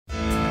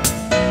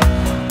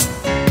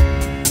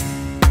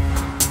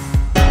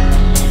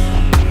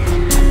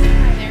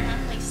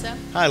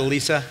Hi,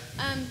 Lisa.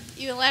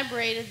 You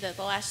elaborated that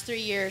the last 3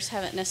 years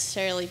haven't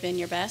necessarily been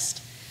your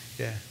best.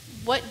 Yeah.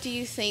 What do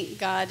you think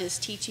God is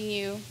teaching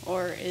you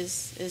or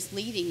is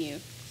leading you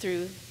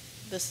through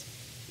this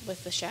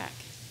with the shack?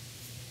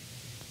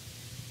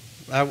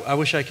 I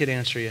wish I could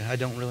answer you. I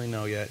don't really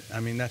know yet. I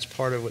mean, that's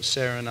part of what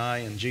Sarah and I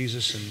and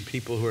Jesus and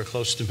people who are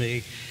close to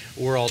me,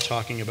 we're all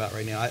talking about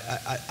right now.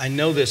 I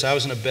know this. I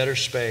was in a better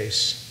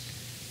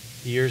space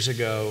 3 years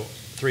ago,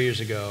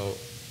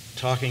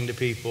 talking to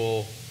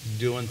people,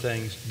 doing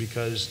things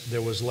because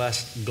there was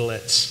less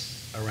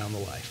glitz around the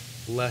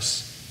life,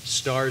 less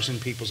stars in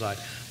people's eyes.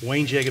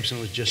 Wayne Jacobson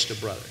was just a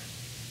brother.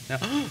 Now,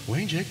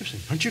 Wayne Jacobson,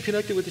 aren't you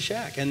connected with the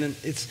shack? And then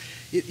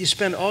you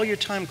spend all your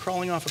time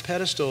crawling off a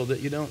pedestal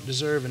that you don't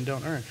deserve and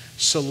don't earn.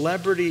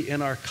 Celebrity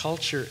in our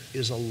culture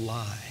is a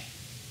lie.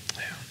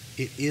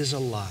 It is a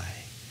lie.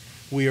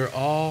 We are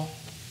all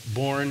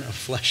born of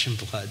flesh and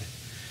blood.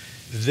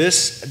 The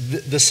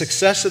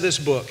success of this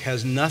book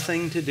has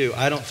nothing to do,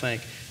 I don't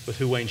think, with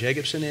who Wayne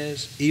Jacobson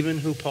is, even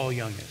who Paul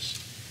Young is.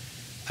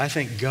 I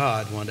think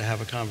God wanted to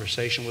have a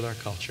conversation with our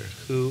culture.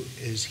 Who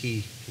is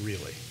he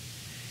really?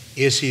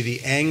 Is he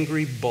the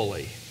angry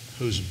bully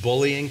who's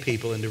bullying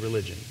people into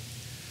religion?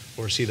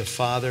 Or is he the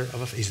father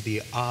of he's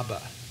the Abba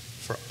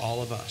for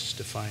all of us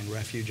to find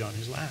refuge on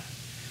his lap?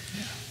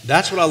 Yeah.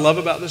 That's what I love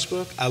about this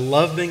book. I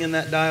love being in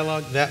that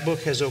dialogue. That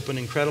book has opened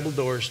incredible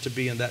doors to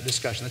be in that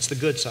discussion. That's the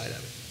good side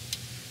of it.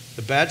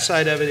 The bad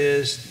side of it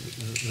is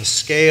the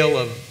scale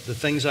of the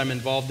things I'm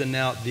involved in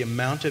now, the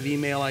amount of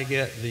email I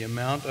get, the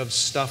amount of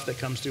stuff that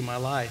comes through my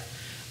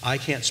life. I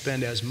can't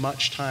spend as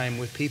much time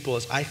with people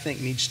as I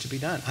think needs to be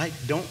done. I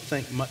don't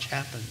think much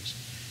happens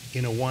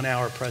in a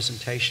 1-hour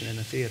presentation in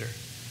a theater.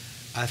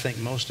 I think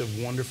most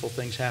of wonderful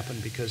things happen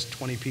because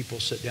 20 people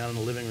sit down in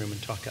the living room and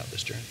talk out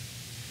this journey.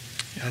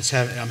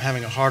 Yeah. I'm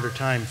having a harder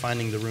time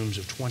finding the rooms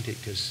of 20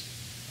 because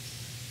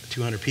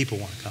 200 people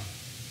want to come.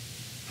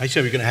 I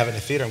said, we're going to have it in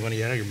a theater. I'm going,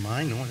 you out of your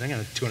mind? No,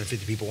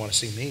 250 people want to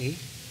see me.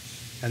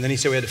 And then he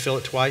said we had to fill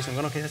it twice. I'm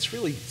going, okay, that's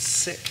really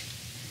sick.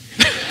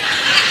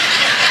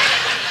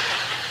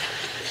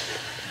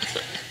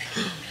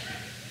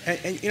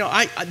 And you know,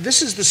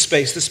 this is the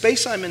space. The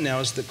space I'm in now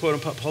is the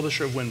quote-unquote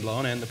publisher of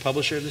Windblown and the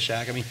publisher of The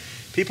Shack. I mean,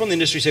 people in the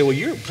industry say, well,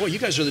 you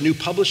guys are the new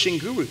publishing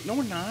guru. No,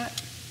 we're not.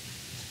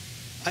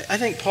 I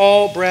think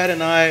Paul, Brad,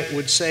 and I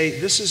would say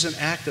this is an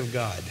act of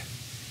God.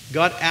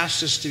 God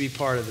asked us to be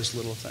part of this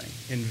little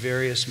thing in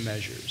various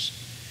measures.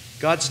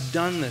 God's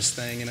done this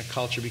thing in a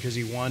culture because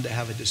he wanted to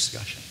have a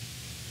discussion.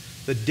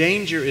 The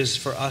danger is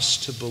for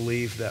us to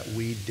believe that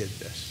we did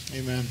this.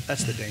 Amen.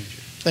 That's the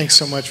danger. Thanks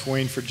so much,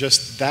 Wayne, for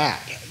just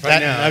that. Right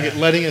that now, nugget,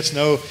 letting us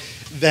know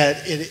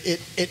that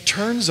it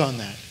turns on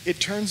that. It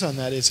turns on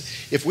that. Is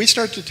if we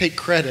start to take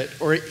credit,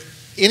 or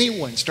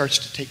anyone starts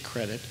to take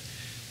credit,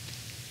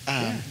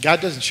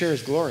 God doesn't share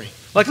his glory.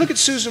 Like, look at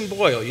Susan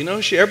Boyle. You know,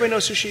 everybody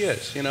knows who she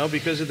is, you know,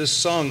 because of this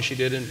song she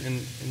did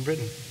in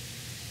Britain.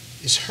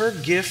 Is her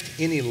gift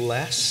any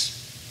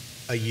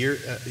less a year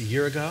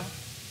ago?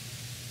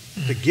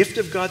 The gift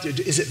of God,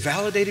 is it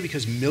validated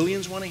because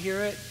millions want to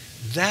hear it?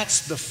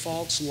 That's the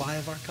false lie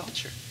of our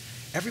culture.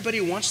 Everybody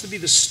wants to be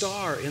the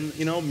star in,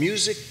 you know,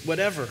 music,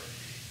 whatever.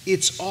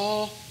 It's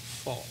all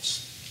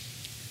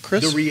false.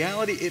 Chris? The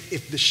reality,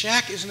 if the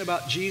Shack isn't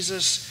about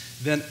Jesus,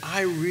 then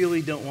I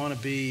really don't want to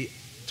be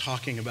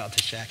talking about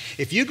the Shack.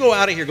 If you go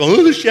out of here going,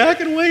 oh, the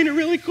Shack and Wayne are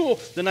really cool,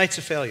 the night's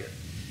a failure.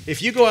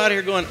 If you go out of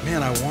here going,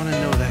 man, I want to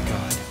know that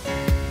God.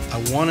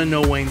 I want to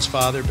know Wayne's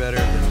father better,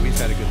 then we've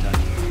had a good time.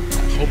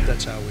 I hope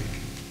that's how we